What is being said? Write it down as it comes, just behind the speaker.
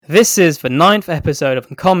This is the 9th episode of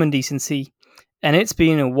Uncommon Decency, and it's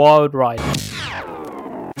been a wild ride.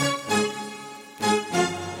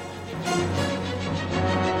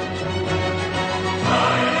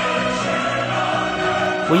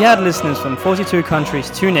 We had listeners from 42 countries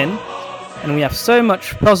tune in, and we have so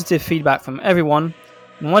much positive feedback from everyone,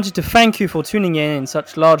 and wanted to thank you for tuning in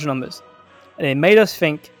such large numbers. And it made us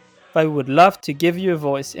think that we would love to give you a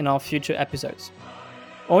voice in our future episodes.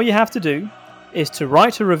 All you have to do is to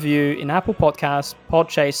write a review in Apple Podcasts,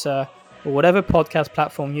 Podchaser, or whatever podcast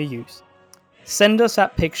platform you use. Send us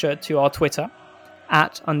that picture to our Twitter,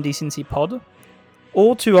 @undecencypod,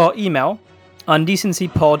 or to our email,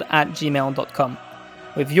 undecencypod@gmail.com,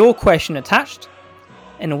 with your question attached,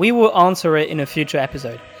 and we will answer it in a future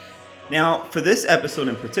episode. Now, for this episode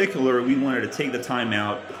in particular, we wanted to take the time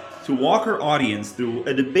out to walk our audience through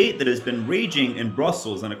a debate that has been raging in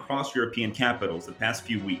Brussels and across European capitals the past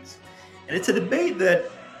few weeks. And it's a debate that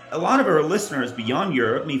a lot of our listeners beyond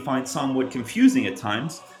Europe may find somewhat confusing at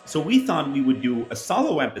times, so we thought we would do a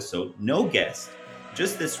solo episode, no guest,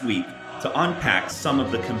 just this week to unpack some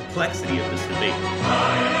of the complexity of this debate.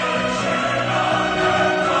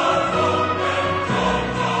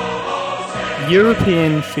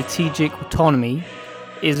 European strategic autonomy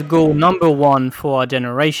is goal number one for our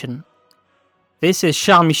generation. This is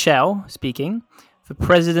Charles Michel speaking, the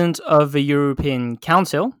President of the European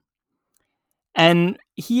Council, and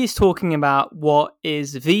he is talking about what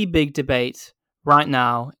is the big debate right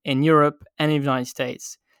now in Europe and in the United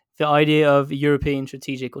States, the idea of European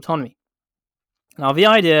strategic autonomy. Now, the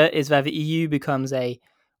idea is that the EU becomes a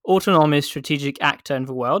autonomous strategic actor in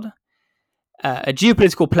the world, a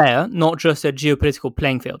geopolitical player, not just a geopolitical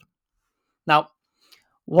playing field. Now,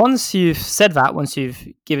 once you've said that, once you've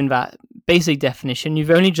given that basic definition,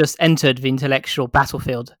 you've only just entered the intellectual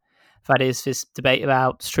battlefield that is this debate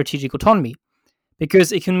about strategic autonomy,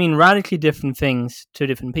 because it can mean radically different things to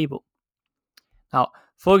different people. Now,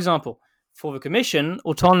 for example, for the Commission,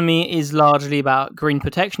 autonomy is largely about green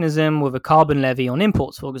protectionism with a carbon levy on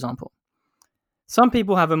imports, for example. Some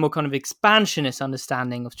people have a more kind of expansionist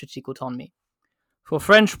understanding of strategic autonomy. For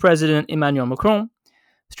French President Emmanuel Macron,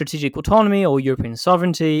 strategic autonomy or European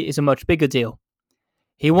sovereignty is a much bigger deal.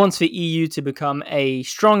 He wants the EU to become a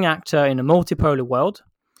strong actor in a multipolar world,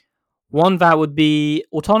 one that would be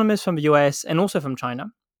autonomous from the US and also from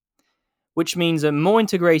China, which means a more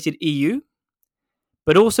integrated EU,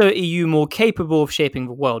 but also an EU more capable of shaping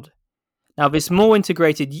the world. Now, this more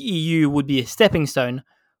integrated EU would be a stepping stone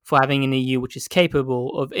for having an EU which is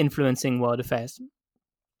capable of influencing world affairs.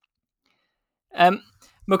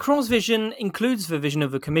 Macron's vision includes the vision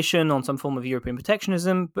of the Commission on some form of European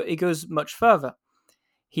protectionism, but it goes much further.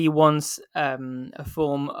 He wants a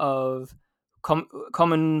form of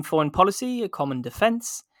common foreign policy, a common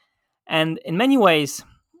defense, and in many ways,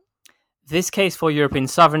 this case for European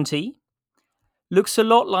sovereignty looks a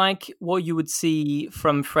lot like what you would see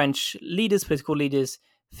from French leaders, political leaders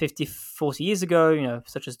 50, 40 years ago,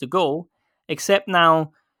 such as de Gaulle, except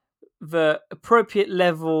now the appropriate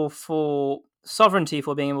level for sovereignty,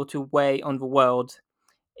 for being able to weigh on the world,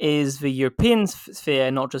 is the European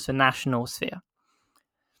sphere, not just the national sphere.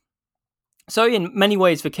 So in many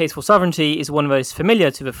ways, the case for sovereignty is one that is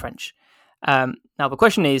familiar to the French. Now, the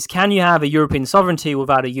question is, can you have a European sovereignty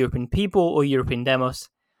without a European people or European demos?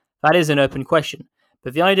 That is an open question.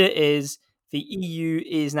 But the idea is the EU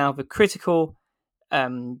is now the critical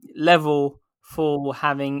level for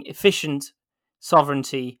having efficient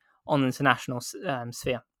sovereignty on the international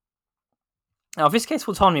sphere. Now, this case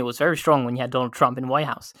for autonomy was very strong when you had Donald Trump in the White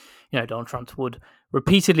House. Donald Trump would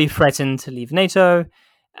repeatedly threaten to leave NATO.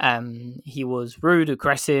 He was rude,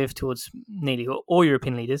 aggressive towards nearly all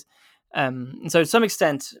European leaders. And so to some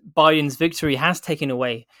extent, Biden's victory has taken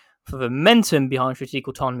away from the momentum behind strategic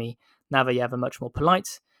autonomy now that you have a much more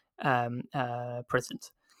polite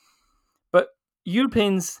president. But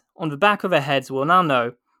Europeans on the back of their heads will now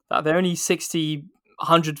know that they're only 60,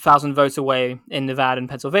 100,000 votes away in Nevada and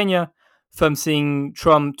Pennsylvania from seeing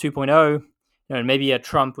Trump 2.0, maybe a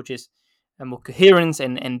Trump which is more coherent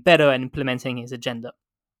and better at implementing his agenda.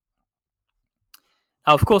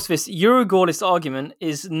 Now, of course, this Euro-Gaullist argument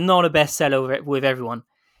is not a bestseller with everyone.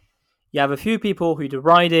 You have a few people who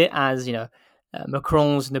deride it as,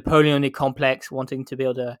 Macron's Napoleonic complex, wanting to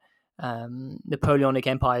build a Napoleonic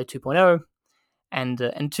Empire 2.0.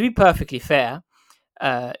 And to be perfectly fair,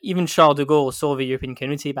 even Charles de Gaulle saw the European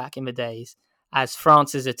community back in the days as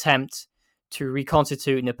France's attempt to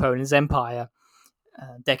reconstitute Napoleon's empire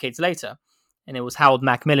decades later. And it was Harold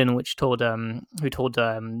Macmillan who told de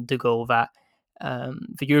Gaulle that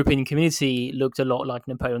the European community looked a lot like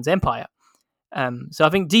Napoleon's empire. So I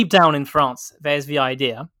think deep down in France, there's the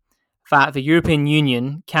idea that the European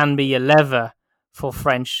Union can be a lever for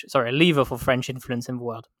French influence in the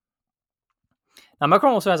world. Now,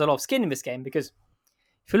 Macron also has a lot of skin in this game because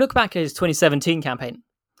if you look back at his 2017 campaign,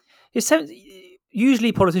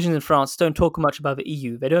 usually politicians in France don't talk much about the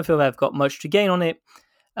EU. They don't feel they've got much to gain on it.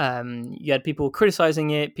 You had people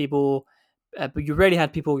criticizing it, but you rarely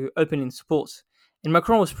had people openly in support. And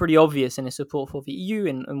Macron was pretty obvious in his support for the EU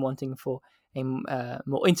and wanting for a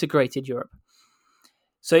more integrated Europe.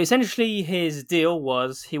 So essentially, his deal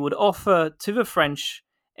was he would offer to the French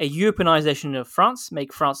a Europeanization of France,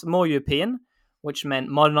 make France more European, which meant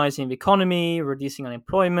modernizing the economy, reducing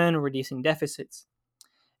unemployment, reducing deficits.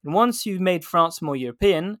 And once you've made France more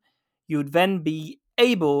European, you would then be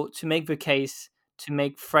able to make the case to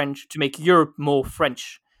make Europe more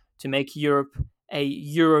French, to make Europe a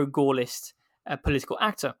Euro-Gaullist political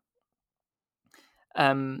actor.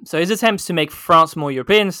 So his attempts to make France more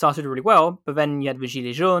European started really well, but then you had the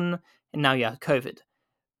Gilets jaunes, and now you have COVID.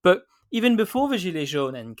 But even before the Gilets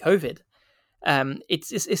jaunes and COVID,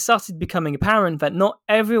 it started becoming apparent that not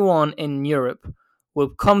everyone in Europe were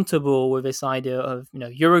comfortable with this idea of,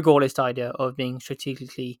 Euro-Gaullist idea of being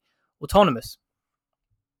strategically autonomous.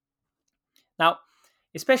 Now,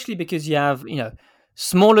 especially because you have,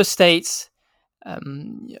 smaller states.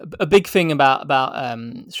 A big thing about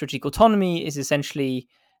strategic autonomy is essentially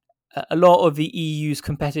a lot of the EU's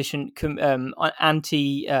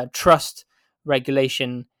anti-trust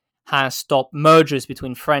regulation has stopped mergers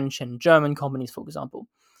between French and German companies, for example.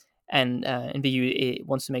 And in the EU, it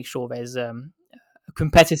wants to make sure there's a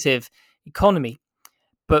competitive economy.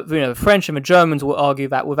 But the French and the Germans will argue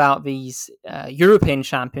that without these European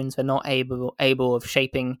champions, they're not able of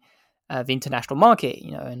shaping the international market,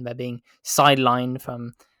 and they're being sidelined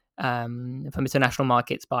from international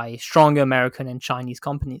markets by stronger American and Chinese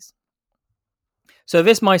companies. So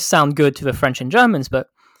this might sound good to the French and Germans, but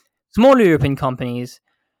smaller European companies,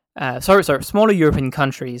 smaller European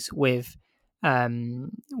countries with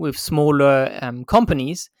smaller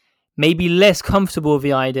companies may be less comfortable with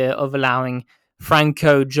the idea of allowing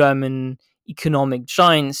Franco-German economic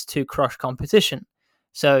giants to crush competition.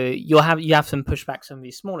 So you have some pushbacks on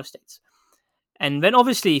these smaller states. And then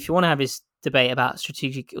obviously, if you want to have this debate about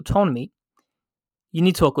strategic autonomy, you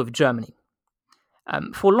need to talk with Germany.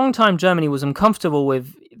 For a long time, Germany was uncomfortable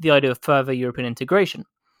with the idea of further European integration,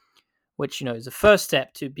 which is the first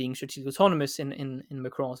step to being strategically autonomous in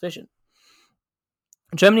Macron's vision.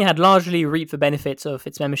 Germany had largely reaped the benefits of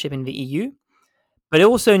its membership in the EU, but it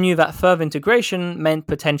also knew that further integration meant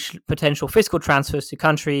potential fiscal transfers to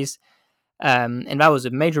countries, and that was a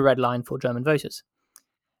major red line for German voters.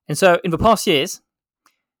 And so in the past years,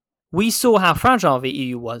 we saw how fragile the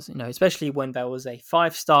EU was, especially when there was a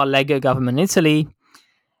 5-star Lega government in Italy.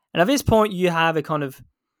 And at this point, you have a kind of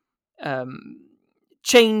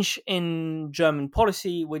change in German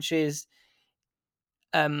policy, which is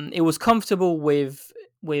it was comfortable with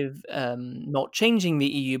not changing the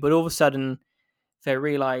EU, but all of a sudden they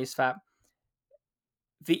realized that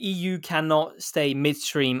the EU cannot stay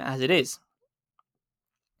midstream as it is.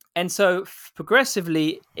 And so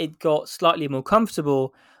progressively, it got slightly more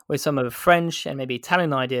comfortable with some of the French and maybe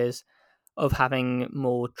Italian ideas of having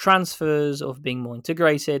more transfers, of being more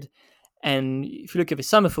integrated. And if you look at the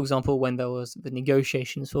summer, for example, when there was the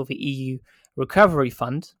negotiations for the EU Recovery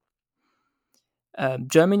Fund,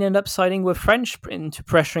 Germany ended up siding with French into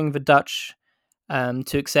pressuring the Dutch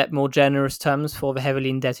to accept more generous terms for the heavily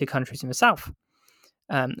indebted countries in the south.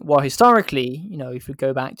 While historically, if we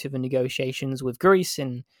go back to the negotiations with Greece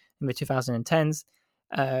in the 2010s,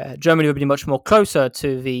 Germany would be much more closer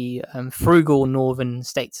to the frugal northern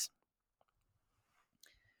states.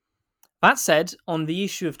 That said, on the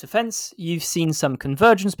issue of defense, you've seen some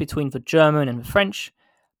convergence between the German and the French.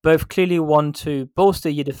 Both clearly want to bolster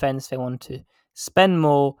your defense, they want to spend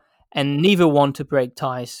more, and neither want to break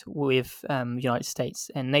ties with the United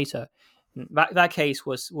States and NATO. That case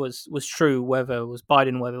was true, whether it was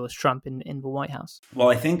Biden, whether it was Trump in the White House. Well,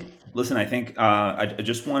 I think I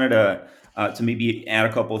just wanted to maybe add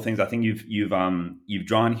a couple of things. I think you've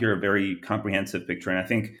drawn here a very comprehensive picture, and I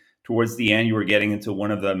think towards the end you were getting into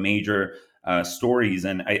one of the major stories,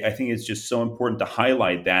 and I think it's just so important to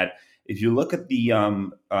highlight that if you look at the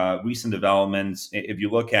recent developments, if you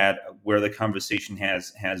look at where the conversation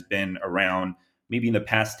has been around maybe in the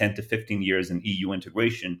past 10 to 15 years in EU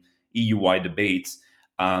integration, EU-wide debates,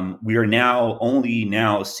 we are only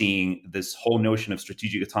now seeing this whole notion of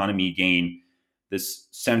strategic autonomy gain this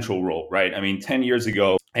central role, right? I mean, 10 years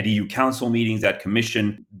ago at EU Council meetings, at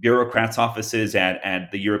Commission, bureaucrats' offices,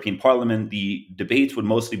 at the European Parliament, the debates would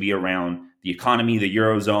mostly be around the economy, the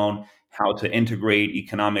Eurozone, how to integrate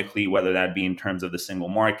economically, whether that be in terms of the single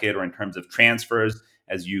market or in terms of transfers,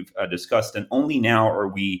 as you've discussed. And only now are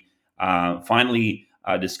we finally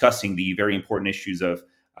discussing the very important issues of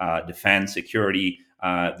defense, security,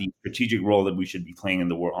 the strategic role that we should be playing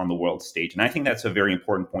in on the world stage. And I think that's a very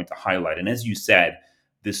important point to highlight. And as you said,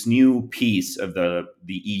 this new piece of the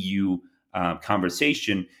EU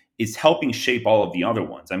conversation is helping shape all of the other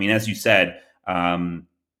ones. I mean, as you said, the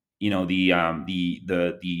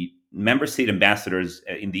member state ambassadors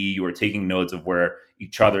in the EU are taking notes of where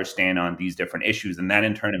each other stand on these different issues, and that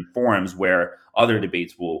in turn informs where other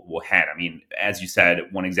debates will head. I mean, as you said,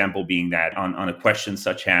 one example being that on a question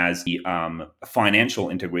such as the financial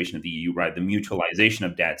integration of the EU, right, the mutualization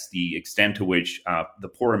of debts, the extent to which the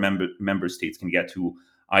poorer member states can get to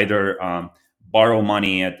either borrow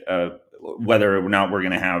money at whether or not we're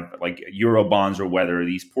going to have like euro bonds, or whether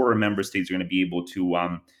these poorer member states are going to be able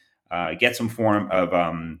to get some form of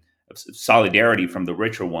solidarity from the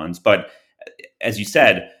richer ones. But as you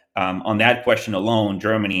said, on that question alone,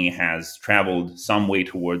 Germany has traveled some way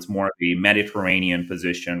towards more of a Mediterranean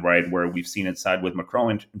position, right, where we've seen it side with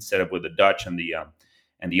Macron instead of with the Dutch and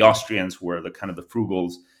the Austrians, who are the kind of the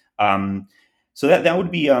frugals. So that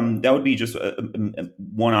would be just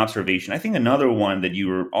one observation. I think another one that you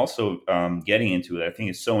were also getting into that I think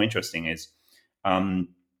is so interesting is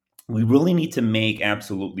we really need to make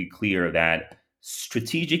absolutely clear that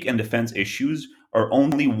strategic and defense issues are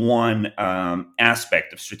only one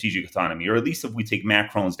aspect of strategic autonomy, or at least if we take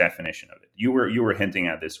Macron's definition of it. You were hinting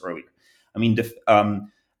at this earlier. I mean,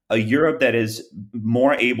 a Europe that is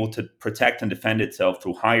more able to protect and defend itself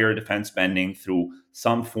through higher defense spending, through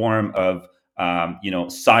some form of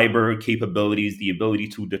cyber capabilities, the ability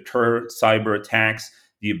to deter cyber attacks,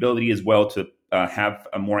 the ability as well to have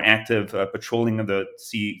a more active patrolling of the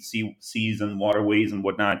seas and waterways and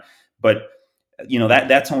whatnot. But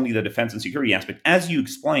that's only the defense and security aspect. As you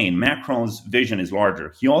explained, Macron's vision is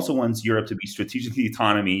larger. He also wants Europe to be strategically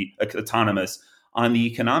autonomous on the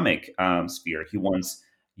economic sphere. He wants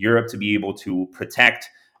Europe to be able to protect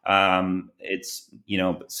it's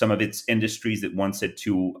some of its industries. It wants it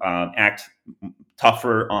to act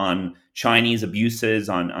tougher on Chinese abuses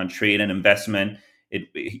on trade and investment.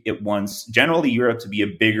 It wants generally Europe to be a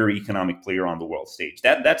bigger economic player on the world stage.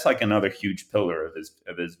 That's like another huge pillar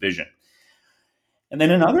of his vision. And then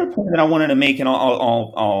another point that I wanted to make, and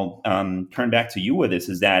I'll turn back to you with this,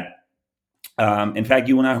 is that in fact,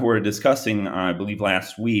 you and I were discussing, I believe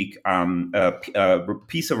last week, a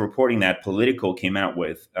piece of reporting that Politico came out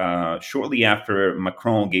with shortly after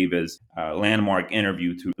Macron gave his landmark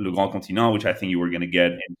interview to Le Grand Continent, which I think you were going to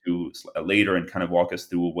get into later and kind of walk us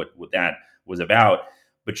through what that was about.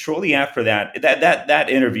 But shortly after that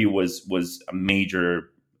interview was a major.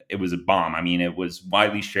 It was a bomb. I mean, it was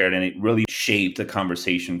widely shared, and it really shaped the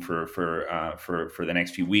conversation for the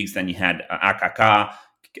next few weeks. Then you had AKK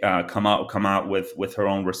come out with her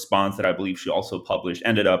own response that I believe she also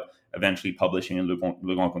ended up eventually publishing in Le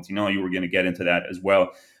Grand Continent. You were going to get into that as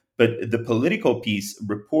well. But the Politico piece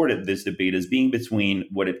reported this debate as being between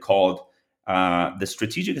what it called the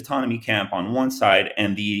strategic autonomy camp on one side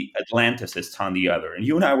and the Atlanticists on the other. And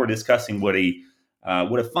you and I were discussing what a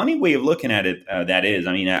funny way of looking at it that is.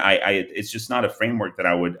 I mean, it's just not a framework that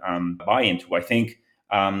I would buy into. I think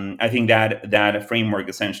that framework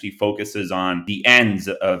essentially focuses on the ends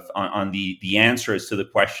on the answers to the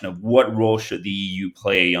question of what role should the EU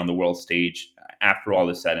play on the world stage after all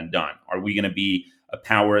is said and done. Are we going to be a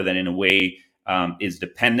power that in a way is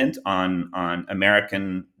dependent on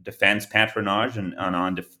American defense patronage and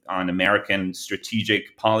on American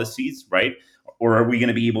strategic policies, right? Or are we going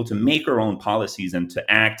to be able to make our own policies and to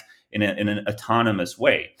act in an autonomous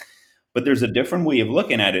way? But there's a different way of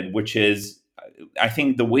looking at it, which is, I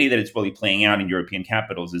think the way that it's really playing out in European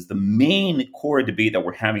capitals is the main core debate that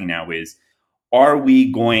we're having now is, are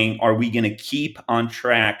we going to keep on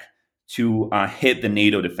track to hit the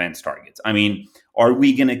NATO defense targets? I mean, are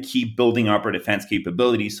we going to keep building up our defense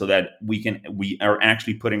capabilities so that we are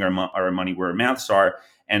actually putting our money where our mouths are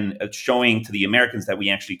and showing to the Americans that we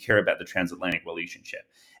actually care about the transatlantic relationship?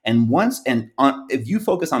 And if you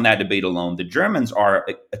focus on that debate alone, the Germans are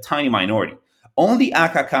a tiny minority. Only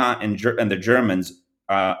AKK and the Germans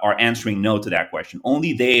are answering no to that question.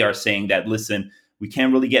 Only they are saying that, listen, we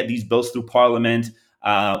can't really get these bills through Parliament.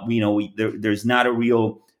 There's not a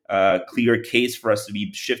real clear case for us to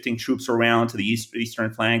be shifting troops around to the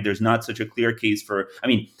eastern flank. There's not such a clear case for. I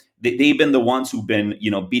mean, they've been the ones who've been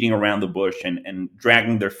beating around the bush and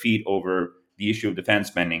dragging their feet over the issue of defense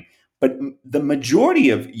spending. But the majority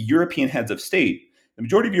of European heads of state, the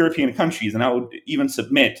majority of European countries, and I would even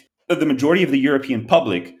submit that the majority of the European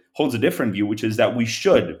public holds a different view, which is that we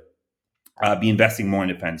should be investing more in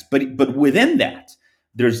defense. But within that,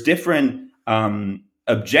 there's different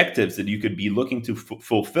objectives that you could be looking to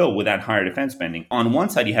fulfill with that higher defense spending. On one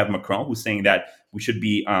side, you have Macron, who's saying that we should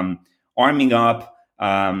be arming up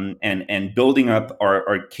and building up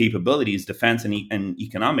our capabilities, defense and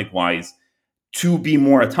economic wise, to be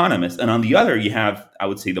more autonomous. And on the other, you have, I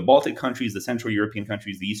would say, the Baltic countries, the Central European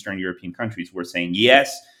countries, the Eastern European countries, who are saying,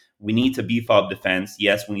 yes, we need to beef up defense.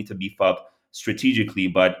 Yes, we need to beef up strategically.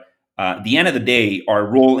 But at the end of the day, our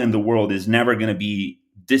role in the world is never going to be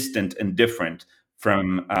distant and different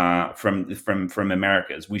from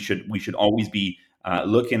America's. We should always be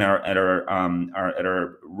looking at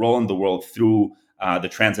our role in the world through the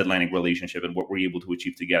transatlantic relationship and what we're able to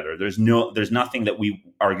achieve together. There's nothing that we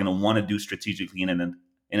are going to want to do strategically in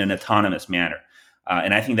an autonomous manner,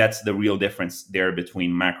 and I think that's the real difference there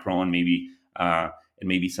between Macron and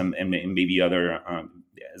maybe other,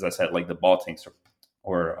 as I said, like the Baltics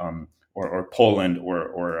or Poland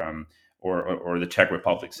or the Czech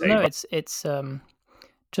Republic. Say, No, it's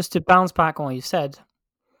just to bounce back on what you said.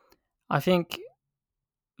 I think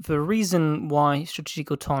the reason why strategic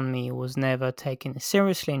autonomy was never taken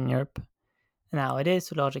seriously in Europe, now it is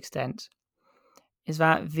to a large extent, is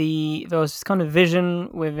that there was this kind of vision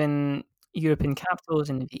within European capitals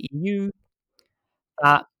in the EU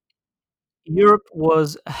that Europe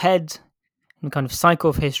was ahead in the kind of cycle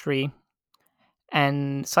of history,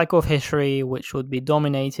 and cycle of history which would be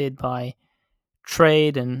dominated by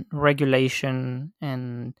trade and regulation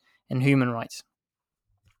and human rights.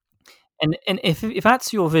 And if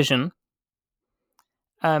that's your vision,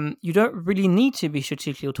 you don't really need to be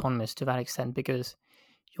strategically autonomous to that extent, because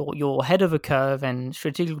you're ahead of a curve, and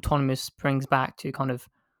strategic autonomous brings back to kind of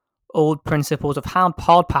old principles of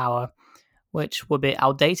hard power, which were a bit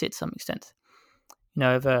outdated to some extent.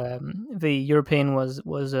 The European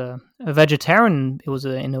was a vegetarian. It was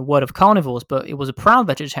in the word of carnivores, but it was a proud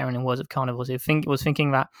vegetarian in words of carnivores. It was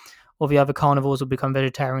thinking that all the other carnivores will become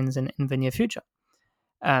vegetarians in the near future.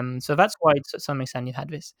 So that's why, to some extent, you've had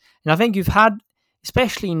this. And I think you've had,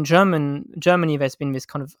 especially in Germany, there's been this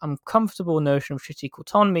kind of uncomfortable notion of strategic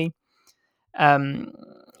autonomy.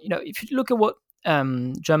 If you look at what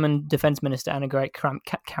German Defense Minister Annegret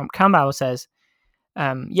Kramp-Karrenbauer says,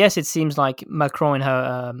 yes, it seems like Macron and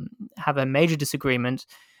her have a major disagreement.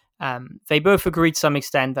 They both agree to some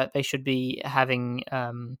extent that they should be having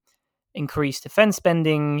increased defense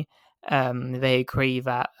spending. They agree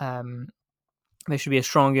that there should be a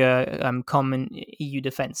stronger common EU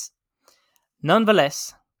defense.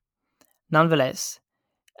 Nonetheless,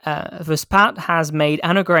 the spat has made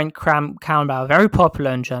Annegret Kramp-Karrenbauer very popular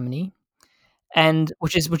in Germany, and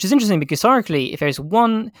which is interesting, because historically, if there's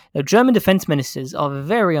one, German defense ministers are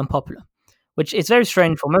very unpopular, which is very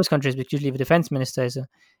strange for most countries, because usually the defense minister is a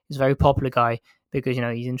very popular guy, because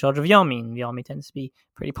he's in charge of the army, and the army tends to be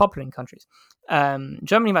pretty popular in countries.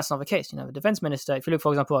 Germany, that's not the case. The defense minister, if you look,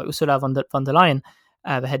 for example, at Ursula von der Leyen,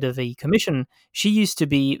 the head of the commission, she used to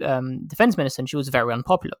be defense minister, and she was very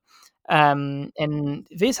unpopular. And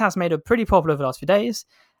this has made her pretty popular over the last few days,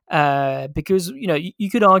 because you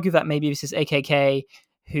could argue that maybe this is AKK,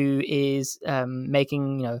 who is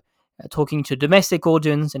talking to a domestic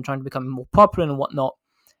audience and trying to become more popular and whatnot.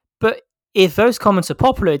 But if those comments are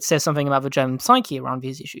popular, it says something about the German psyche around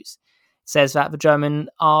these issues. It says that the Germans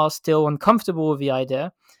are still uncomfortable with the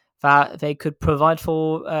idea that they could provide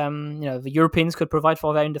for, the Europeans could provide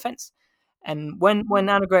for their own defense. And when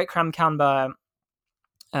Annegret Kramp-Karrenbauer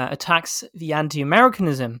attacks the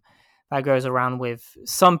anti-Americanism that goes around with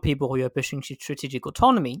some people who are pushing strategic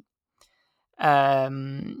autonomy,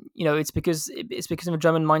 it's because of the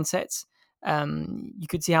German mindsets. You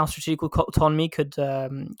could see how strategic autonomy could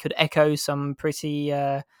echo some pretty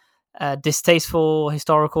distasteful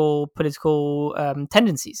historical political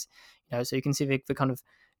tendencies. So you can see the kind of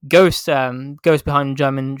ghost behind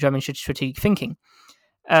German strategic thinking.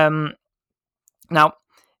 Now,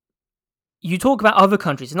 you talk about other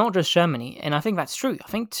countries, not just Germany, and I think that's true. I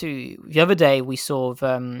think the other day we saw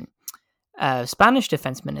the Spanish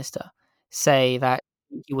defense minister say that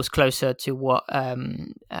he was closer to what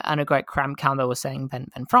Annegret Kramp-Karrenbauer was saying than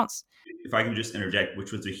France. If I can just interject,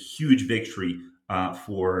 which was a huge victory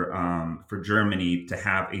for Germany to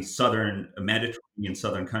have a Mediterranean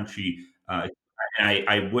southern country. I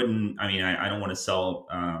wouldn't. I mean, I don't want to sell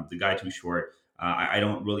the guy too short. I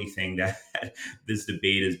don't really think that this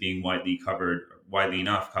debate is being widely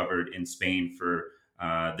enough covered in Spain for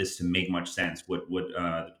this to make much sense. What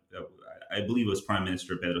I believe it was Prime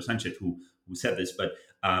Minister Pedro Sanchez who said this, but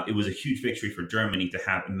it was a huge victory for Germany to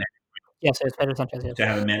have Yes, it's Pedro Sanchez. Yes. to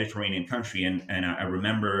have a Mediterranean country. And I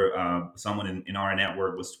remember someone in our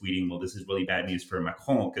network was tweeting, well, this is really bad news for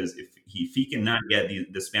Macron, because if he cannot get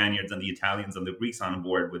the Spaniards and the Italians and the Greeks on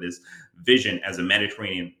board with his vision as a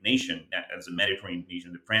Mediterranean nation, that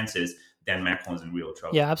France is, then Macron's in real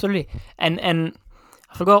trouble. Yeah, absolutely. And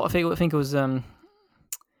I forgot. I think it was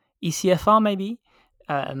ECFR maybe,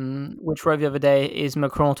 which wrote the other day, is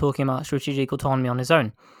Macron talking about strategic autonomy on his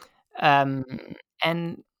own.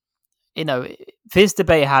 And this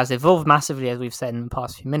debate has evolved massively, as we've said in the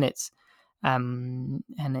past few minutes. And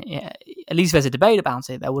at least there's a debate about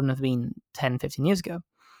it. That wouldn't have been 10, 15 years ago.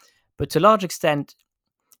 But to a large extent,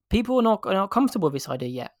 people are not comfortable with this idea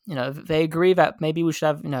yet. They agree that maybe we should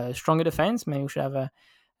have a stronger defense. Maybe we should have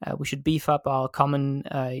we should beef up our common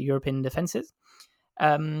European defenses.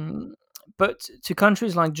 But to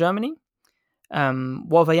countries like Germany,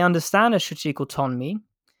 what they understand as strategic autonomy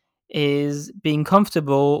is being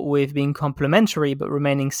comfortable with being complementary but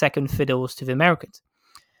remaining second fiddles to the Americans.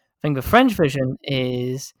 I think the French vision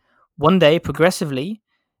is one day, progressively,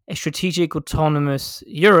 a strategic autonomous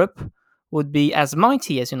Europe would be as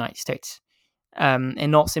mighty as the United States, and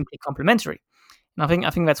not simply complementary. And I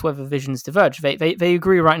think that's where the visions diverge. They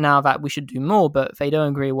agree right now that we should do more, but they don't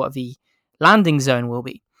agree what the landing zone will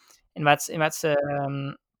be, and that's a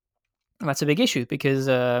big issue because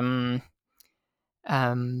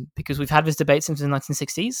we've had this debate since the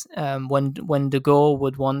 1960s, when De Gaulle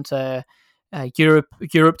would want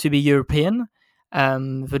Europe to be European.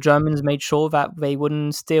 The Germans made sure that they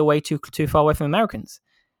wouldn't stay away too far away from Americans.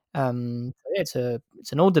 It's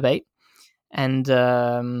an old debate, and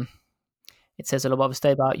it says a lot about the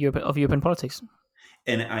state about European politics.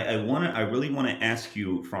 And I really want to ask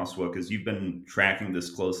you, Francois, because you've been tracking this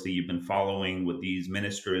closely. You've been following what these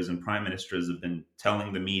ministers and prime ministers have been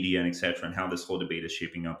telling the media and etc. and how this whole debate is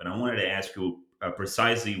shaping up. And I wanted to ask you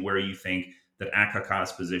precisely where you think that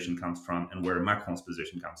AKK's position comes from and where Macron's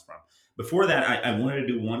position comes from. Before that, I wanted to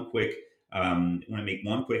do one quick. I want to make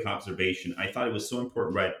one quick observation. I thought it was so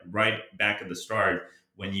important right back at the start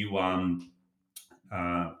when you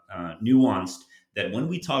nuanced that when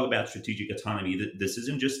we talk about strategic autonomy, this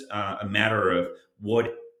isn't just a matter of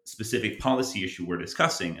what specific policy issue we're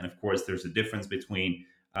discussing. And of course, there's a difference between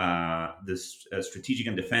this strategic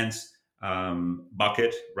and defense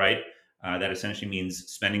bucket, right? That essentially means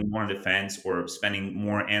spending more on defense or spending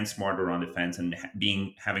more and smarter on defense and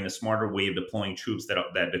having a smarter way of deploying troops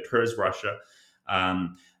that deters Russia.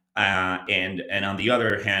 And on the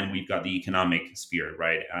other hand, we've got the economic sphere,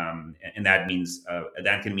 right? And that means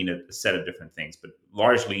that can mean a set of different things, but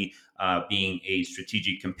largely being a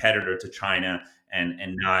strategic competitor to China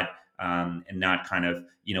and not kind of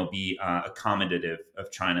be accommodative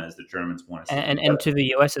of China as the Germans want to see, and to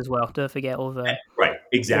the US as well. Don't forget all the right,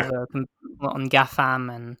 exactly, on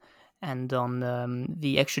GAFAM and on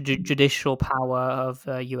the extrajudicial power of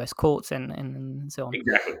U.S. courts and so on.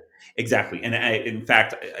 Exactly. And in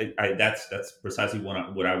fact, that's precisely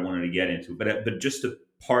what I wanted to get into. But just to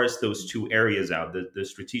parse those two areas out, the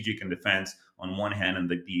strategic and defense on one hand, and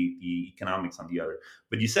the economics on the other.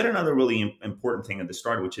 But you said another really important thing at the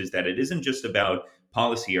start, which is that it isn't just about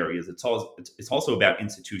policy areas; it's also about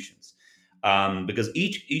institutions. Because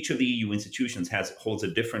each of the EU institutions holds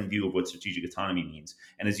a different view of what strategic autonomy means.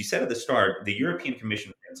 And as you said at the start, the European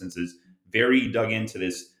Commission, for instance, is very dug into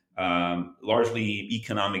this largely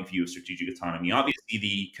economic view of strategic autonomy. Obviously,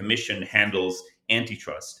 the Commission handles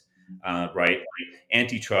antitrust, right?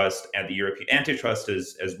 Antitrust at the European antitrust,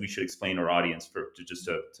 as we should explain our audience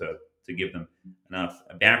to give them enough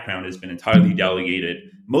background, has been entirely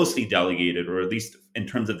delegated, mostly delegated, or at least in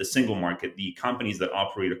terms of the single market, the companies that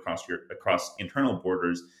operate across internal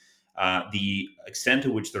borders. The extent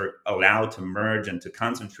to which they're allowed to merge and to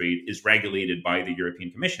concentrate is regulated by the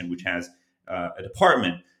European Commission, which has a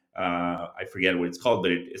department. I forget what it's called,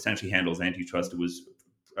 but it essentially handles antitrust. It was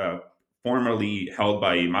formerly held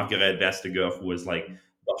by Margrethe Vestager, who was like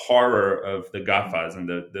the horror of the GAFAs and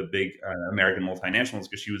the big American multinationals,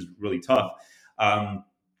 because she was really tough.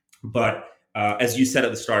 But as you said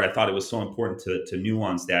at the start, I thought it was so important to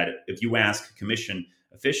nuance that. If you ask Commission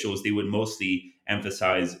officials, they would mostly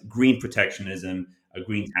emphasize green protectionism,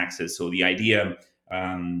 green taxes. So the idea,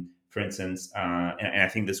 for instance, and I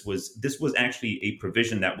think this was actually a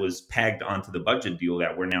provision that was pegged onto the budget deal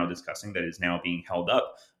that we're now discussing, that is now being held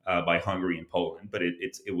up by Hungary and Poland, but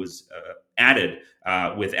it was added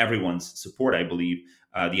with everyone's support, I believe.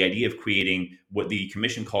 The idea of creating what the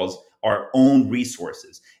Commission calls our own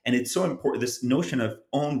resources, and it's so important. This notion of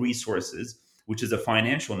own resources, which is a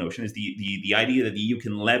financial notion, is the idea that the EU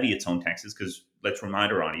can levy its own taxes. Because let's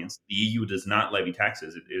remind our audience, the EU does not levy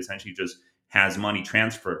taxes; it essentially just has money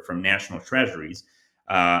transferred from national treasuries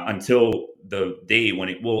until the day when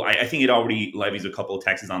it will. I think it already levies a couple of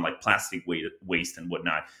taxes on like plastic waste and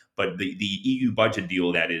whatnot. But the EU budget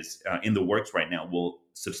deal that is in the works right now will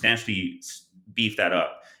substantially beef that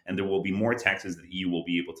up, and there will be more taxes that the EU will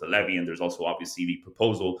be able to levy. And there's also obviously the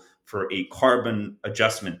proposal for a carbon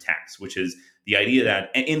adjustment tax, which is the idea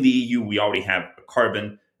that in the EU we already have a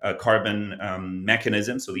carbon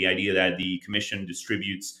mechanism. So the idea that the Commission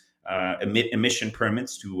distributes emission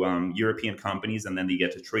permits to European companies, and then they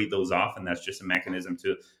get to trade those off, and that's just a mechanism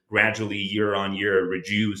to gradually, year on year,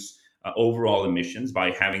 reduce overall emissions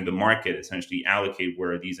by having the market essentially allocate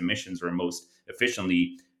where these emissions are most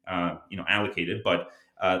efficiently, allocated. But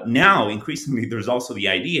now, increasingly, there's also the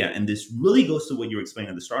idea, and this really goes to what you were explaining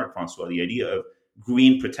at the start, Francois, the idea of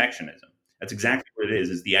green protectionism. That's exactly what it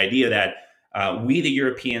is the idea that we, the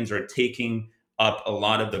Europeans, are taking up a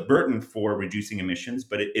lot of the burden for reducing emissions,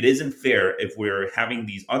 but it isn't fair if we're having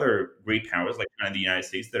these other great powers like China and the United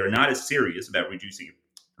States that are not as serious about reducing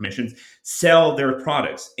emissions sell their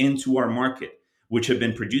products into our market, which have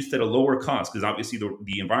been produced at a lower cost because obviously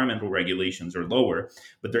the environmental regulations are lower,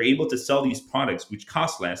 but they're able to sell these products which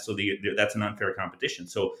cost less. So that's an unfair competition.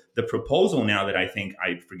 So the proposal now that I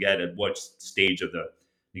forget at what stage of the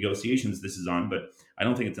negotiations this is on, but I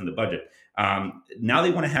don't think it's in the budget. Now they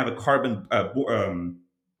want to have a carbon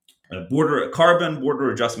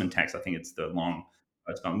border adjustment tax. I think it's the long,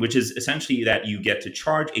 which is essentially that you get to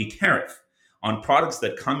charge a tariff on products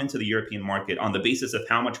that come into the European market on the basis of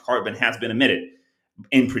how much carbon has been emitted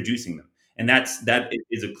in producing them. And that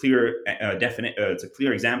is a clear it's a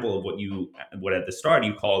clear example of what at the start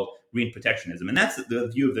you called green protectionism, and that's the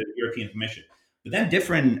view of the European Commission. But then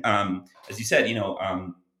different, as you said,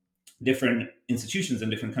 different institutions in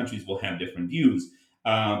different countries will have different views.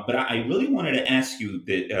 But I really wanted to ask you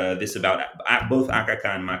this about both AKK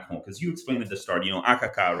and Macron, because you explained at the start,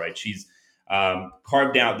 AKK, right? She's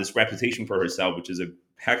carved out this reputation for herself, which is a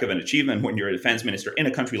heck of an achievement when you're a defense minister in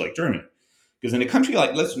a country like Germany. Because in a country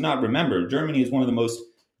like, let's not remember, Germany is one of the most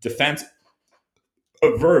defense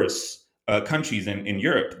averse countries in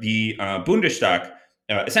Europe. The Bundestag,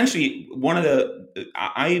 essentially, one of the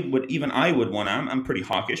I would want. I'm pretty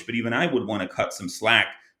hawkish, but even I would want to cut some slack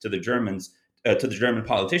to the Germans, to the German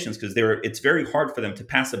politicians, because it's very hard for them to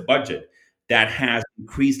pass a budget that has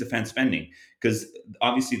increased defense spending. Because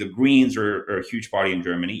obviously the Greens are a huge party in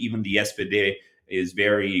Germany. Even the SPD is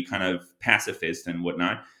very kind of pacifist and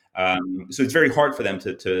whatnot. So it's very hard for them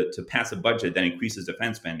to pass a budget that increases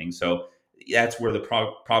defense spending. So that's where the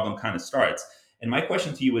problem kind of starts. And my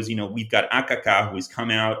question to you is, we've got AKK, who has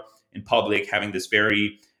come out in public having this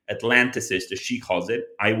very Atlanticist, as she calls it.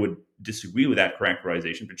 I would disagree with that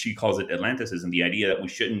characterization, but she calls it Atlanticism, the idea that we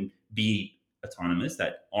shouldn't be autonomous,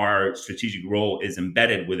 that our strategic role is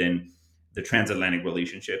embedded within the transatlantic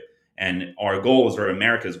relationship, and our goals are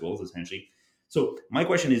America's goals, essentially. So my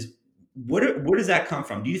question is, where does that come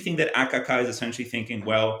from? Do you think that AKK is essentially thinking,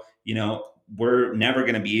 well, we're never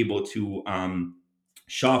going to be able to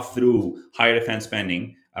shove through higher defense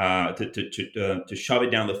spending to shove it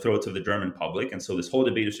down the throats of the German public, and so this whole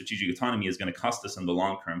debate of strategic autonomy is going to cost us in the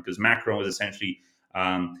long term, because Macron is essentially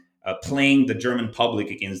playing the German public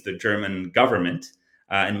against the German government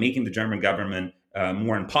and making the German government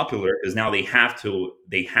more unpopular, because now they have to.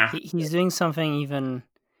 He's doing something even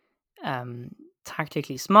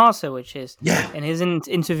tactically smarter, which is in his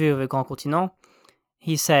interview with Grand Continent,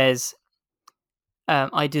 he says,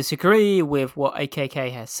 I disagree with what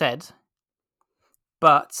AKK has said,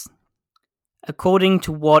 but according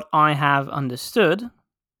to what I have understood,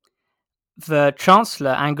 the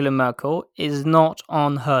Chancellor, Angela Merkel, is not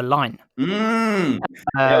on her line. He's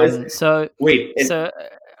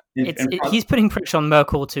putting pressure on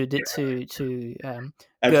Merkel to go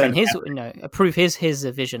in his, approve his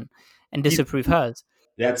vision and disapprove hers.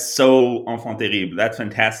 That's so enfant terrible. That's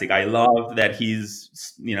fantastic. I love that he's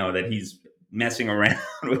messing around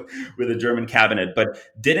with the German cabinet. But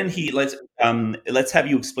didn't he? Let's have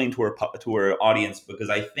you explain to our audience, because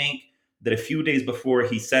I think that a few days before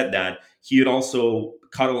he said that, he had also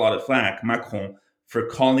cut a lot of flack, Macron, for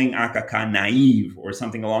calling AKK naive or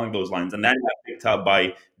something along those lines, and that got picked up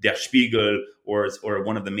by Der Spiegel or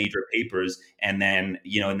one of the major papers, and then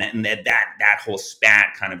that whole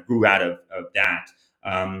spat kind of grew out of that.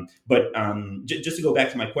 But just to go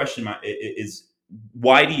back to my question, is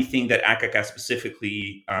why do you think that AKK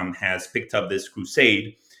specifically has picked up this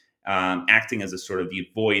crusade, acting as a sort of the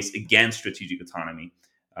voice against strategic autonomy?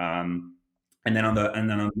 And then on the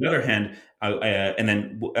other hand,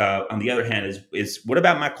 is what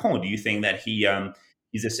about Macron? Do you think that he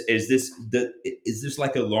is this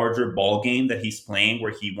like a larger ball game that he's playing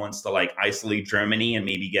where he wants to like isolate Germany and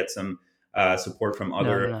maybe get some support from No,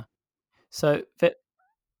 other? no, no. So, so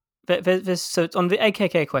on the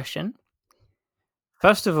AKK question,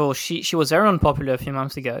 first of all, she was very unpopular a few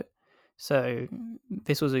months ago, so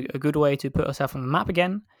this was a good way to put herself on the map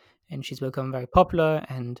again, and she's become very popular.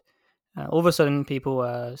 And all of a sudden, people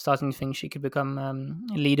were starting to think she could become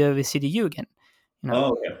leader of the CDU again.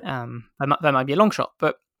 Oh, okay. That might be a long shot,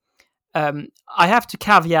 but I have to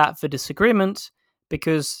caveat the disagreement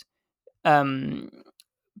because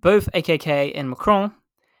both AKK and Macron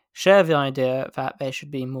share the idea that there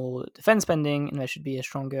should be more defense spending and there should be a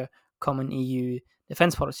stronger common EU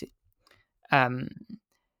defense policy.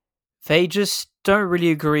 They just don't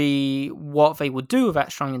really agree what they would do with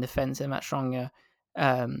that stronger defense and that stronger.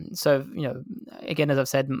 So, again, as I've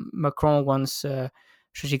said, Macron wants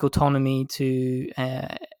strategic autonomy to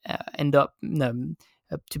end up,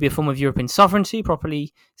 to be a form of European sovereignty,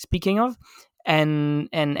 properly speaking of,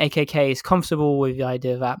 and AKK is comfortable with the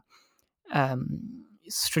idea that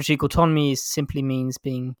strategic autonomy simply means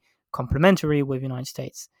being complementary with the United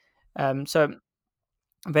States. So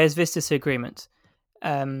there's this disagreement.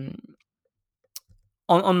 On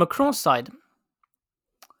Macron's side,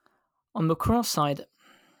 I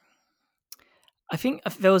think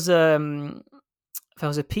there was a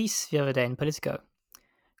piece the other day in Politico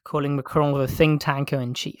calling Macron the think tanker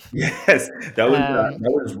in chief. Yes, that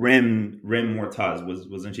was Rim Mortaz,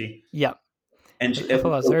 wasn't she? Yeah, And I thought that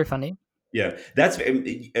was very funny. yeah, that's.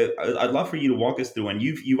 I'd love for you to walk us through, and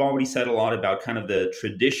you've already said a lot about kind of the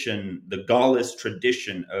tradition, the Gaullist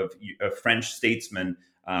tradition of French statesmen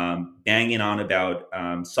banging on about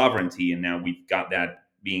sovereignty, and now we've got that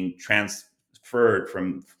being transferred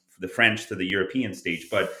from the French to the European stage.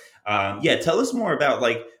 But yeah, tell us more about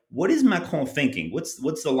like what is Macron thinking? What's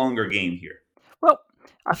the longer game here? Well,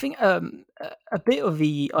 I think a bit of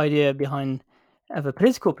the idea behind the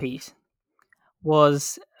political piece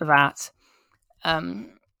was that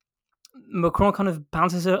Macron kind of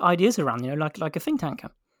bounces ideas around, like a think tanker.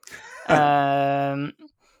 And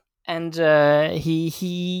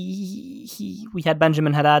we had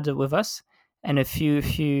Benjamin Haddad with us, and I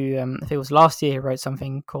think it was last year he wrote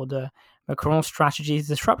something called Macron Strategy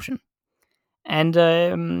Disruption, and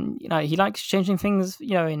he likes changing things,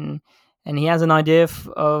 and he has an idea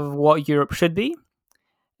of what Europe should be,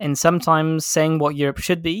 and sometimes saying what Europe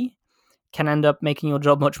should be can end up making your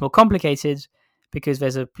job much more complicated because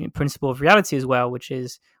there's a principle of reality as well, which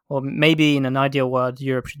is, well, maybe in an ideal world,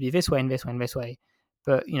 Europe should be this way and this way and this way.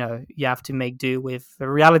 But, you have to make do with the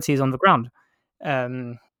realities on the ground.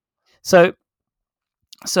 So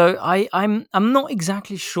I'm not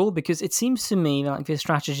exactly sure because it seems to me like this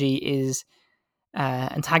strategy is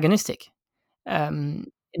antagonistic. It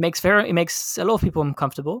makes a lot of people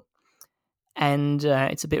uncomfortable, and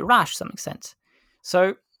it's a bit rash to some extent.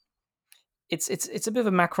 So it's a bit of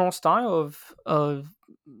a Macron style of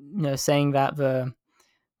saying that the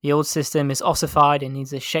old system is ossified and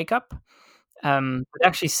needs a shake-up. But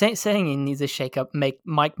actually saying it needs a shake-up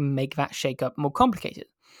might make that shake-up more complicated.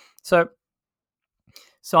 So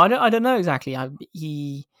I don't know exactly.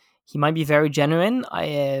 He might be very genuine.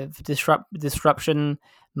 Disruption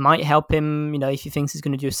might help him. If he thinks he's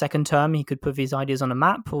going to do a second term, he could put these ideas on a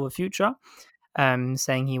map for the future.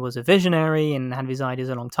 Saying he was a visionary and had these ideas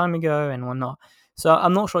a long time ago and whatnot. So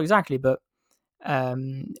I'm not sure exactly, but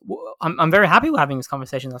I'm very happy with having these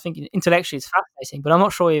conversations. I think intellectually it's fascinating, but I'm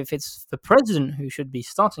not sure if it's the president who should be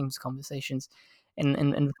starting these conversations in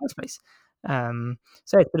the first place. So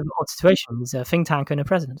it's a bit of an odd situation. He's a think tank and a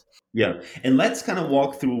president. Yeah, and let's kind of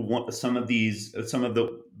walk through some of the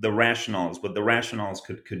rationales. What the rationales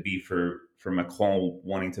could be for Macron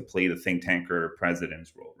wanting to play the think tanker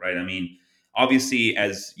president's role, right? I mean, obviously,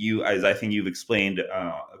 as I think you've explained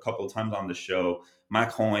a couple of times on the show,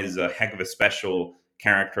 Macron is a heck of a special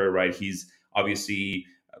character, right? He's obviously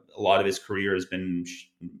a lot of his career has been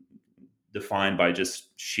defined by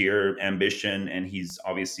just sheer ambition, and he's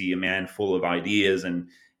obviously a man full of ideas and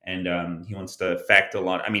he wants to affect a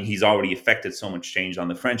lot. I mean, he's already affected so much change on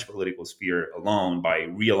the French political sphere alone by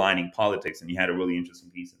realigning politics. And you had a really interesting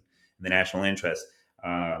piece in the National Interest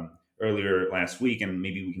earlier last week, and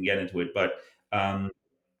maybe we can get into it. But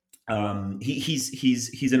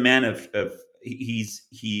he's a man of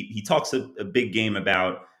he talks a big game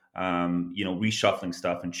about reshuffling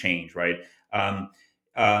stuff and change, right?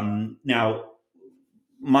 Now,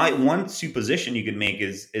 my one supposition you could make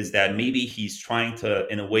is that maybe he's trying to,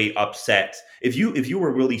 in a way, upset. If you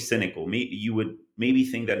were really cynical, maybe you would maybe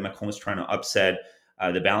think that Macron is trying to upset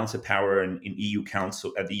the balance of power in EU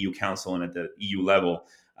Council, at the EU Council and at the EU level,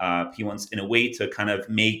 He wants, in a way, to kind of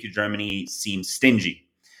make Germany seem stingy.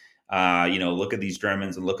 Look at these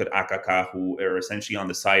Germans and look at AKK, who are essentially on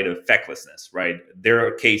the side of fecklessness, right?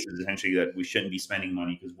 Their case is essentially that we shouldn't be spending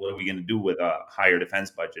money because what are we going to do with a higher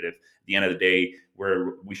defense budget if, at the end of the day,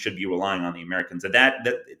 we should be relying on the Americans? That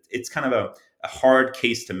it's kind of a hard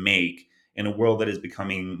case to make in a world that is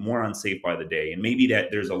becoming more unsafe by the day, and maybe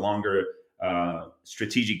that there's a longer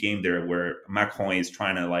strategic game there where Macron is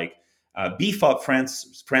trying to beef up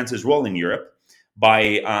France's role in Europe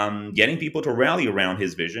by getting people to rally around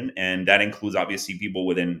his vision. And that includes, obviously, people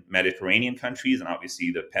within Mediterranean countries. And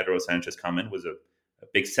obviously, the Pedro Sanchez comment was a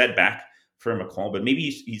big setback for Macron. But maybe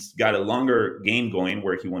he's got a longer game going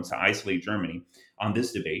where he wants to isolate Germany on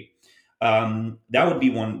this debate. That would be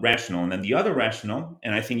one rationale. And then the other rationale,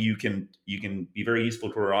 and I think you can be very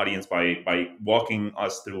useful to our audience by walking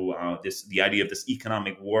us through the idea of this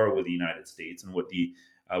economic war with the United States and what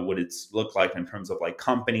it's looked like in terms of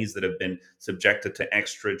companies that have been subjected to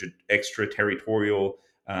extraterritorial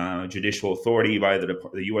judicial authority by the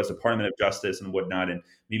U.S. Department of Justice and whatnot. And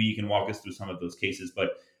maybe you can walk us through some of those cases.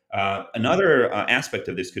 But another aspect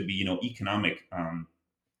of this could be,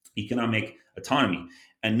 economic autonomy,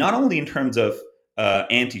 and not only in terms of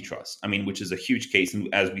antitrust, which is a huge case. And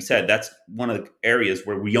as we said, that's one of the areas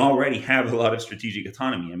where we already have a lot of strategic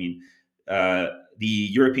autonomy. The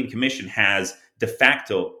European Commission has de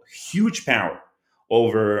facto huge power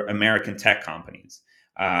over American tech companies.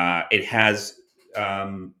 It has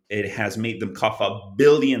made them cough up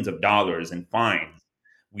billions of dollars in fines.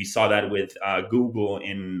 We saw that with Google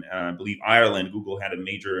in, I believe, Ireland. Google had a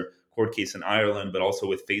major court case in Ireland, but also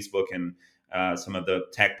with Facebook and some of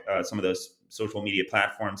the social media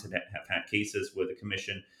platforms have had cases with the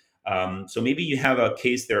commission. So maybe you have a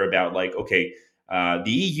case there about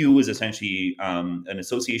the EU is essentially an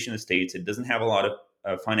association of states. It doesn't have a lot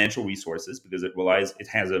of financial resources because it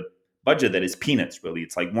has a budget that is peanuts, really.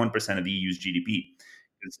 It's like 1% of the EU's GDP.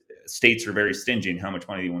 States are very stingy in how much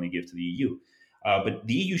money they want to give to the EU. But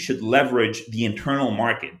the EU should leverage the internal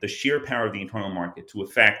market, the sheer power of the internal market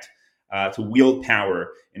to wield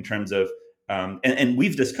power in terms of, and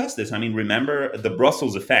we've discussed this. Remember the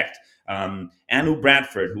Brussels effect. Anu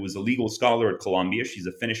Bradford, who was a legal scholar at Columbia, she's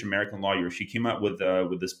a Finnish-American lawyer. She came out with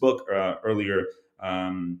this book earlier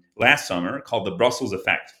last summer called The Brussels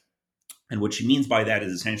Effect. And what she means by that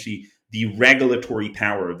is essentially the regulatory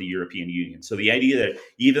power of the European Union. So the idea that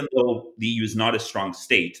even though the EU is not a strong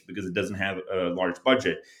state because it doesn't have a large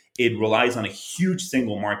budget, it relies on a huge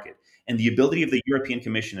single market. And the ability of the European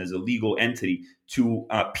Commission as a legal entity to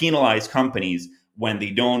penalize companies when they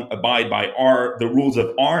don't abide by the rules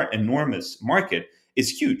of our enormous market is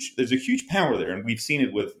huge. There's a huge power there, and we've seen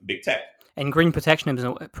it with big tech. And green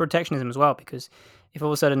protectionism as well, because if all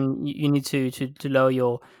of a sudden you need to lower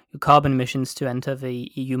your carbon emissions to enter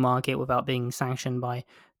the EU market without being sanctioned by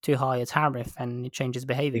too high a tariff, and it changes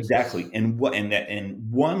behaviors. Exactly. And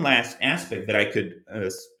one last aspect that I could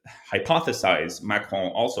hypothesize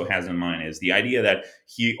Macron also has in mind is the idea that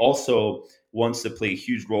he also wants to play a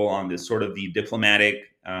huge role on this sort of the diplomatic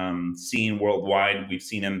scene worldwide. We've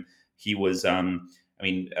seen him. He was,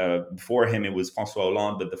 before him it was François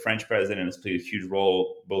Hollande, but the French president has played a huge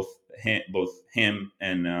role, both him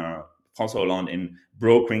and François Hollande, in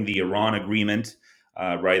brokering the Iran agreement.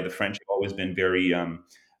 Right, the French have always been very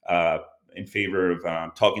in favor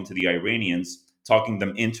of talking to the Iranians, talking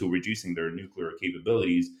them into reducing their nuclear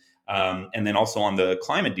capabilities. And then also on the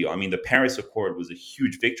climate deal. The Paris Accord was a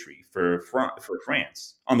huge victory for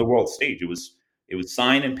France on the world stage. It was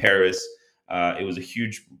signed in Paris. It was a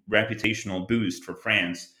huge reputational boost for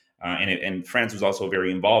France. And France was also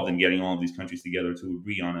very involved in getting all of these countries together to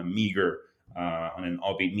agree on an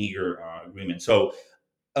albeit meager agreement. So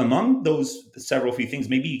among those several few things,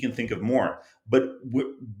 maybe you can think of more, but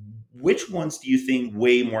which ones do you think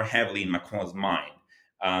weigh more heavily in Macron's mind?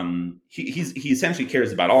 He essentially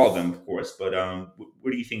cares about all of them, of course, but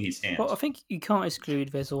where do you think he stands? Well, I think you can't exclude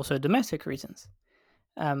there's also domestic reasons.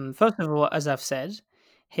 First of all, as I've said,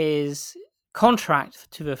 his contract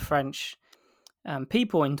to the French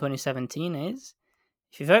people in 2017 is,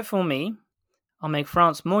 if you vote for me, I'll make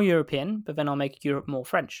France more European, but then I'll make Europe more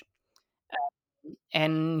French.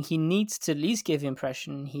 And he needs to at least give the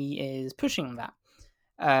impression he is pushing that.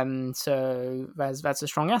 So that's a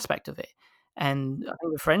strong aspect of it. And I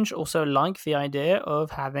think the French also like the idea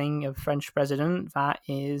of having a French president that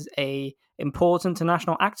is a important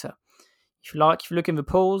international actor. If you look in the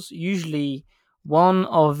polls, usually one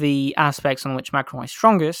of the aspects on which Macron is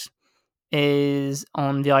strongest is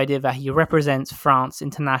on the idea that he represents France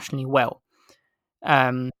internationally well.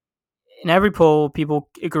 In every poll, people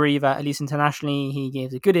agree that at least internationally, he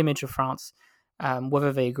gives a good image of France.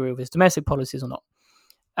 whether they agree with his domestic policies or not.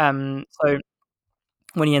 So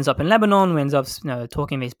when he ends up in Lebanon, when he ends up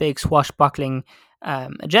talking this big swashbuckling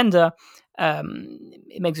agenda,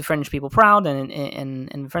 it makes the French people proud, and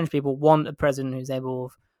the French people want a president who's able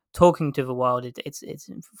of talking to the world. It's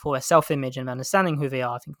for a self-image and understanding who they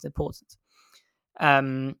are. I think it's important.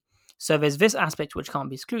 So there's this aspect which can't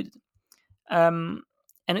be excluded. And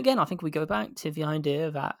again, I think we go back to the idea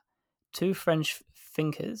that to French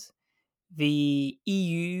thinkers, the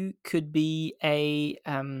EU could be a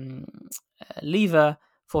lever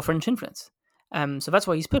for French influence. So that's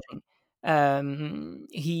what he's pushing.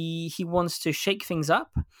 He wants to shake things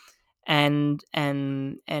up and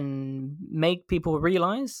make people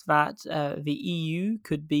realize that the EU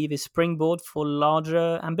could be the springboard for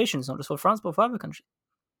larger ambitions, not just for France but for other countries.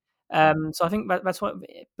 So I think that's what.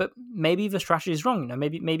 But maybe the strategy is wrong.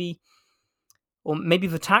 Maybe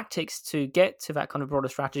the tactics to get to that kind of broader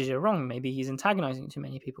strategy are wrong. Maybe he's antagonizing too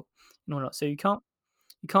many people. So you can't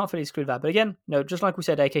fully exclude that. But again, just like we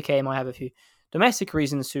said, AKK might have a few domestic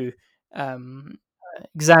reasons to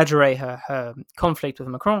exaggerate her conflict with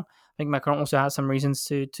Macron. I think Macron also has some reasons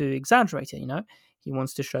to exaggerate it. He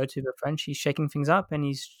wants to show to the French he's shaking things up, and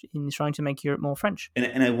he's trying to make Europe more French.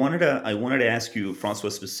 And I wanted to ask you, Francois,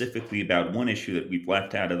 specifically about one issue that we've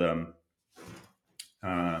left out of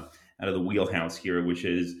the wheelhouse here, which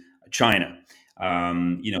is China.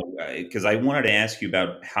 Because I wanted to ask you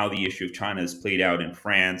about how the issue of China has played out in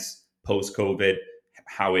France post-COVID,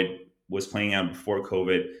 how it was playing out before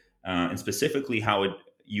COVID, and specifically how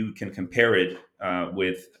you can compare it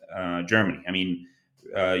with Germany. I mean,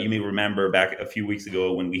 you may remember back a few weeks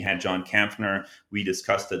ago when we had John Kampfner, we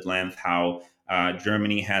discussed at length how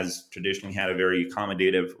Germany has traditionally had a very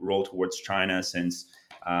accommodative role towards China since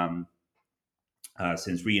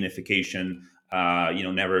reunification.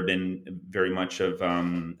 Never been very much of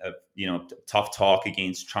tough talk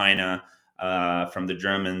against China from the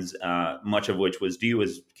Germans, much of which was due,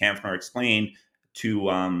 as Kampfner explained, to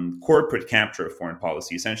corporate capture of foreign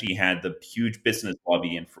policy. Essentially, you had the huge business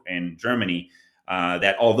lobby in Germany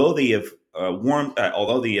that, although they have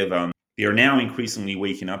they are now increasingly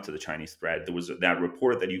waking up to the Chinese threat. There was that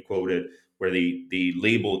report that you quoted where they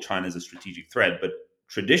labeled China as a strategic threat, but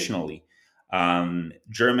traditionally,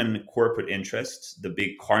 German corporate interests, the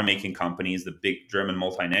big car making companies, the big German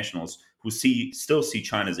multinationals who still see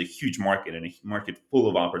China as a huge market and a market full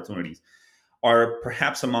of opportunities, are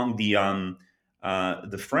perhaps among the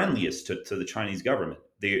friendliest to the Chinese government.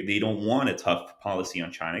 They don't want a tough policy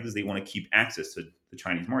on China because they want to keep access to the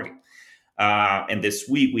Chinese market. And this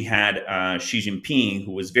week we had Xi Jinping,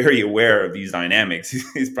 who was very aware of these dynamics.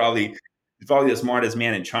 He's probably the smartest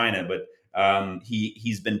man in China, but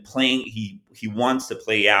he's been playing. He wants to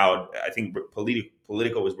play out. I think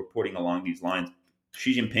Politico was reporting along these lines.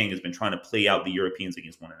 Xi Jinping has been trying to play out the Europeans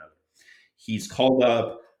against one another. He's called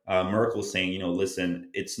up Merkel, saying,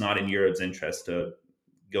 listen, it's not in Europe's interest to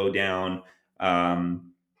go down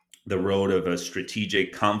the road of a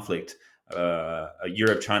strategic conflict, a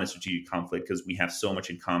Europe-China strategic conflict, because we have so much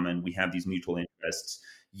in common. We have these mutual interests.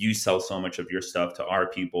 You sell so much of your stuff to our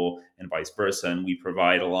people and vice versa, and we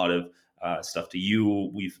provide a lot of stuff to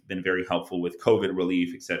you. We've been very helpful with COVID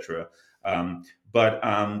relief, etc.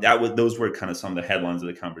 Those were kind of some of the headlines of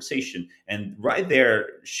the conversation. And right there,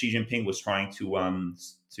 Xi Jinping was trying to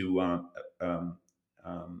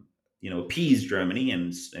appease Germany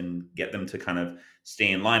and get them to kind of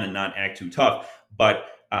stay in line and not act too tough. But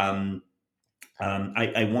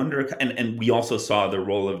I wonder, and we also saw the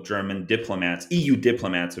role of German diplomats, EU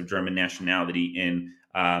diplomats of German nationality, in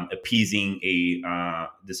appeasing a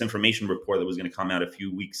disinformation report that was going to come out a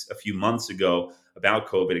few months ago about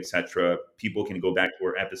COVID, etc. People can go back to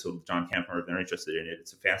our episode with John Kampfner if they're interested in it.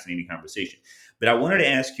 It's a fascinating conversation. But I wanted to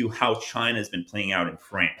ask you how China has been playing out in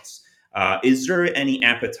France. Is there any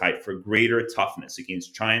appetite for greater toughness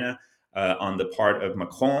against China on the part of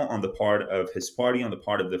Macron, on the part of his party, on the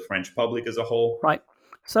part of the French public as a whole? Right.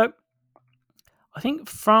 So I think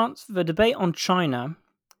France, the debate on China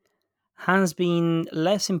has been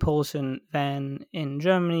less important than in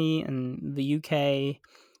Germany and the UK,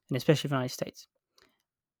 and especially the United States.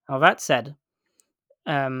 Now, that said,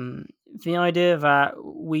 the idea that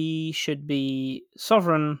we should be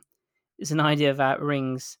sovereign is an idea that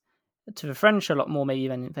rings to the French a lot more maybe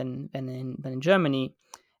than in Germany.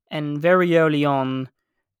 And very early on,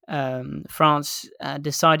 France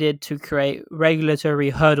decided to create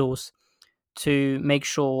regulatory hurdles to make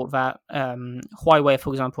sure that Huawei,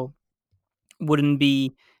 for example, wouldn't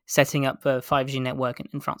be setting up a 5G network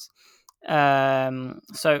in France.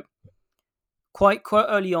 So quite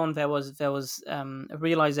early on, there was a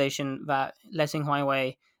realization that letting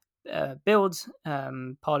Huawei build,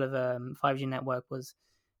 part of a 5G network, was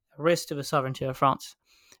a risk to the sovereignty of France.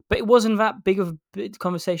 But it wasn't that big of a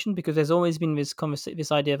conversation because there's always been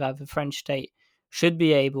this idea that the French state should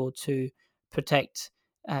be able to protect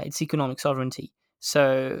its economic sovereignty.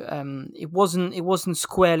 So it wasn't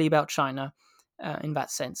squarely about China in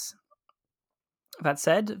that sense. That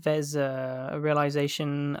said, there's a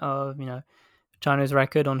realization of China's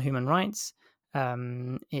record on human rights,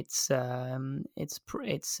 its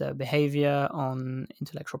behavior on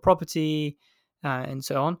intellectual property, and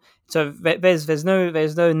so on. So there's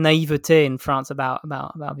no naivete in France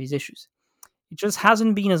about these issues. It just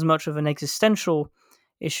hasn't been as much of an existential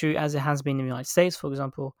issue as it has been in the United States, for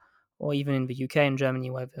example, or even in the UK and Germany,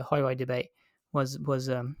 where the Huawei debate was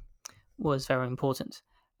very important.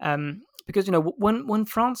 Because when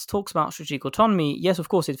France talks about strategic autonomy, yes, of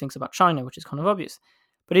course, it thinks about China, which is kind of obvious,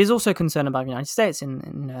 but it is also concerned about the United States.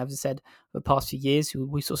 And as I said, the past few years,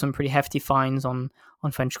 we saw some pretty hefty fines on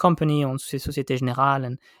French company, on Société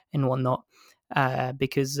Générale and whatnot,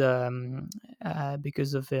 because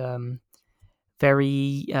of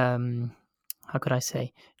very how could I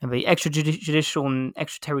say, the extrajudicial and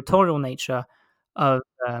extraterritorial nature of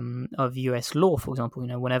U.S. law. For example,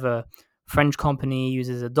 whenever French company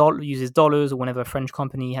uses dollars, or whenever a French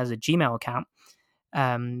company has a Gmail account,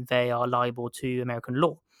 they are liable to American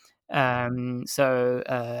law. So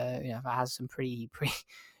that has some pretty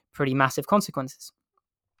massive consequences.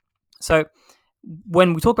 So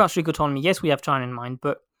when we talk about strategic autonomy, yes, we have China in mind,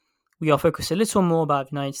 but we are focused a little more about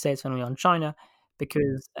the United States than we are on China,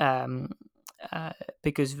 because the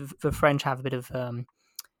French have a bit of a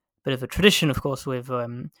tradition, of course, with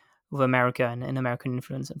America and American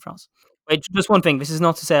influence in France. But just one thing: this is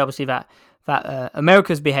not to say, obviously, that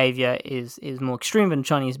America's behavior is more extreme than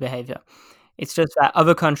Chinese behavior. It's just that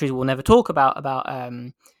other countries will never talk about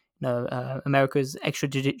America's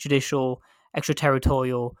extrajudicial,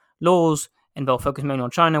 extraterritorial laws, and they'll focus mainly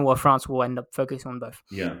on China, while France will end up focusing on both.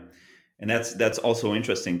 Yeah, and that's also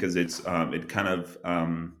interesting because it kind of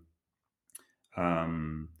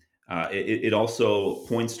it also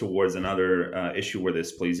points towards another issue where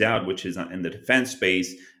this plays out, which is in the defense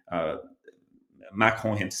space.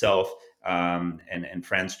 Macron himself and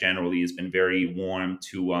France generally has been very warm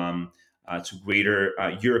to greater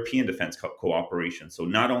European defense cooperation. So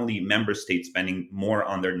not only member states spending more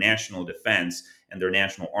on their national defense and their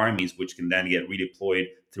national armies, which can then get redeployed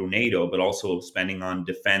through NATO, but also spending on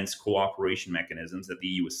defense cooperation mechanisms that the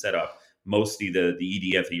EU has set up, mostly the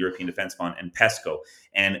EDF, the European Defense Fund, and PESCO.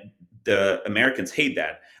 And the Americans hate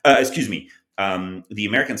that. The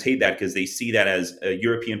Americans hate that because they see that as a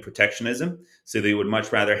European protectionism. So they would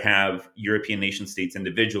much rather have European nation states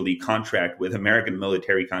individually contract with American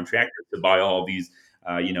military contractors to buy all of these,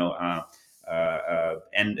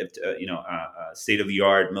 state of the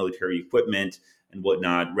art military equipment and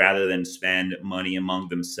whatnot, rather than spend money among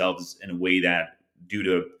themselves in a way that, due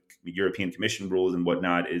to European Commission rules and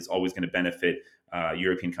whatnot, is always going to benefit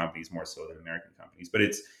European companies more so than American companies. But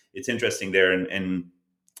it's interesting there, and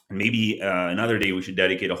maybe another day we should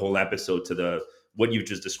dedicate a whole episode to what you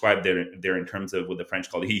just described there in terms of what the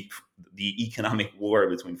French call the economic war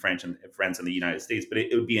between France and the United States. But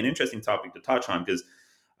it would be an interesting topic to touch on because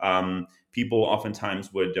people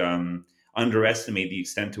oftentimes would underestimate the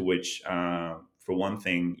extent to which, for one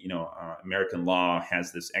thing, American law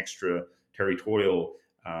has this extra territorial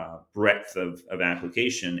breadth of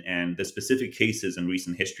application, and the specific cases in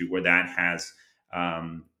recent history where that has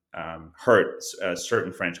hurt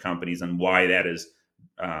certain French companies, and why that has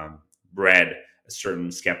bred a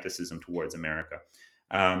certain skepticism towards America.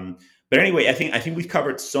 But anyway, I think we've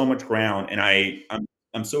covered so much ground, and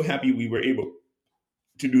I'm so happy we were able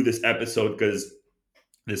to do this episode because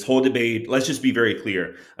this whole debate. Let's just be very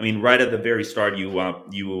clear. I mean, right at the very start,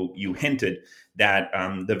 you hinted that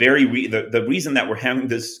the reason that we're having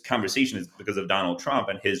this conversation is because of Donald Trump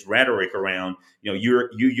and his rhetoric around, you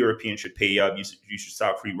Europeans should pay up, you should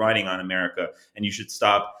stop free riding on America, and you should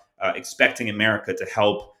stop expecting America to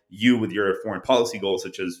help you with your foreign policy goals,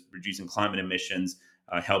 such as reducing climate emissions,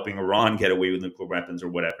 helping Iran get away with nuclear weapons or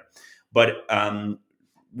whatever. But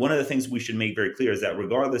one of the things we should make very clear is that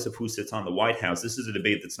regardless of who sits on the White House, this is a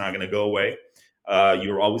debate that's not going to go away.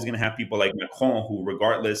 You're always going to have people like Macron who,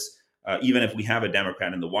 regardless, even if we have a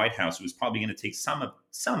Democrat in the White House, who's probably going to take some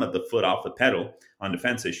of the foot off the pedal on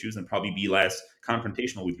defense issues and probably be less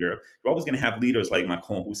confrontational with Europe. You're always going to have leaders like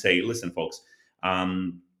Macron who say, listen, folks,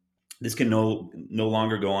 this can no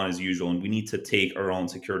longer go on as usual, and we need to take our own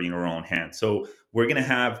security in our own hands. So we're going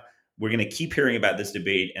to keep hearing about this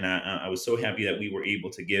debate, and I was so happy that we were able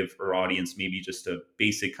to give our audience maybe just a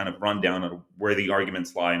basic kind of rundown of where the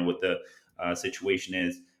arguments lie and what the situation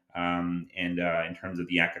is. and in terms of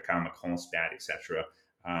the Atacama Kronstadt, etc.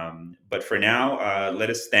 But for now, let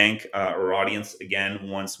us thank our audience again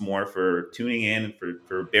once more for tuning in,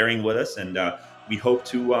 for bearing with us, and we hope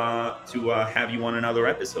to have you on another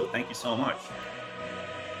episode. Thank you so much.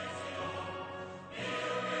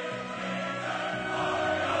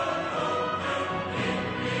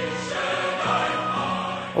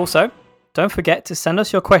 Also, don't forget to send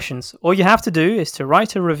us your questions. All you have to do is to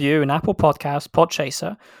write a review in Apple Podcasts,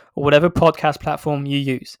 Podchaser, or whatever podcast platform you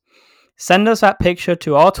use. Send us that picture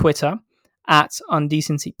to our Twitter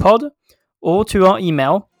 @undecencypod or to our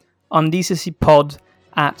email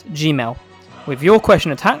undecencypod@gmail.com with your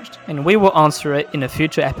question attached, and we will answer it in a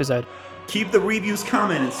future episode. Keep the reviews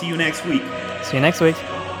coming, and see you next week. See you next week.